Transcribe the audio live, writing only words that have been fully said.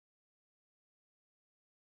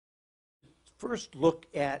first look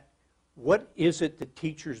at what is it that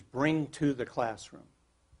teachers bring to the classroom.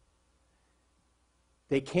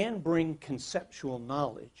 They can bring conceptual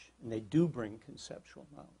knowledge, and they do bring conceptual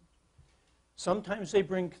knowledge. Sometimes they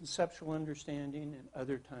bring conceptual understanding, and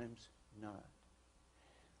other times not.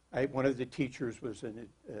 One of the teachers was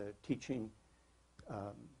teaching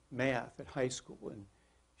math at high school, and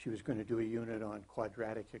she was going to do a unit on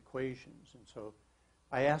quadratic equations. And so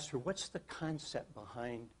I asked her, what's the concept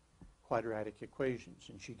behind quadratic equations?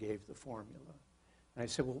 And she gave the formula. And I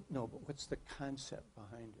said, well, no, but what's the concept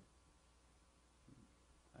behind it?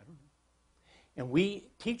 I don't know. And we,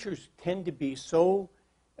 teachers, tend to be so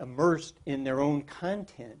immersed in their own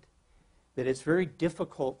content that it's very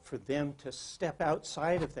difficult for them to step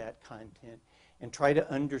outside of that content and try to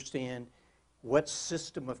understand what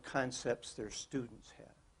system of concepts their students have.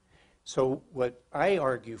 So what I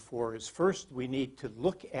argue for is, first we need to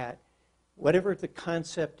look at whatever the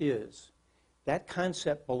concept is. That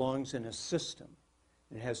concept belongs in a system.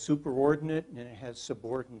 It has superordinate and it has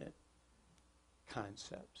subordinate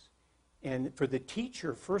concepts. And for the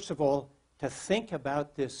teacher, first of all, to think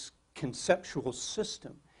about this conceptual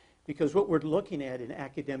system, because what we're looking at in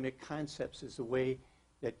academic concepts is the way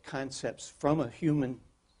that concepts from a human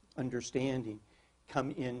understanding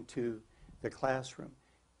come into the classroom.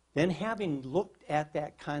 Then, having looked at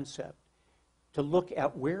that concept, to look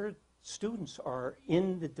at where students are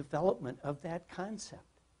in the development of that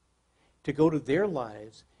concept, to go to their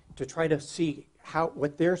lives, to try to see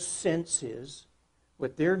what their sense is,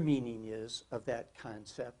 what their meaning is of that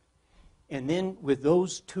concept, and then with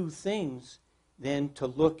those two things, then to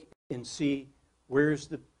look and see where's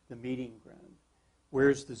the meeting ground,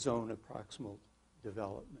 where's the zone of proximal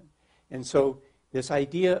development. And so this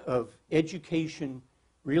idea of education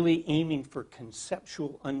really aiming for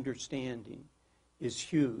conceptual understanding is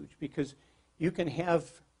huge, because you can have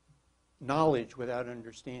knowledge without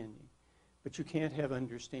understanding, but you can't have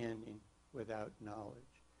understanding without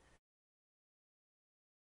knowledge.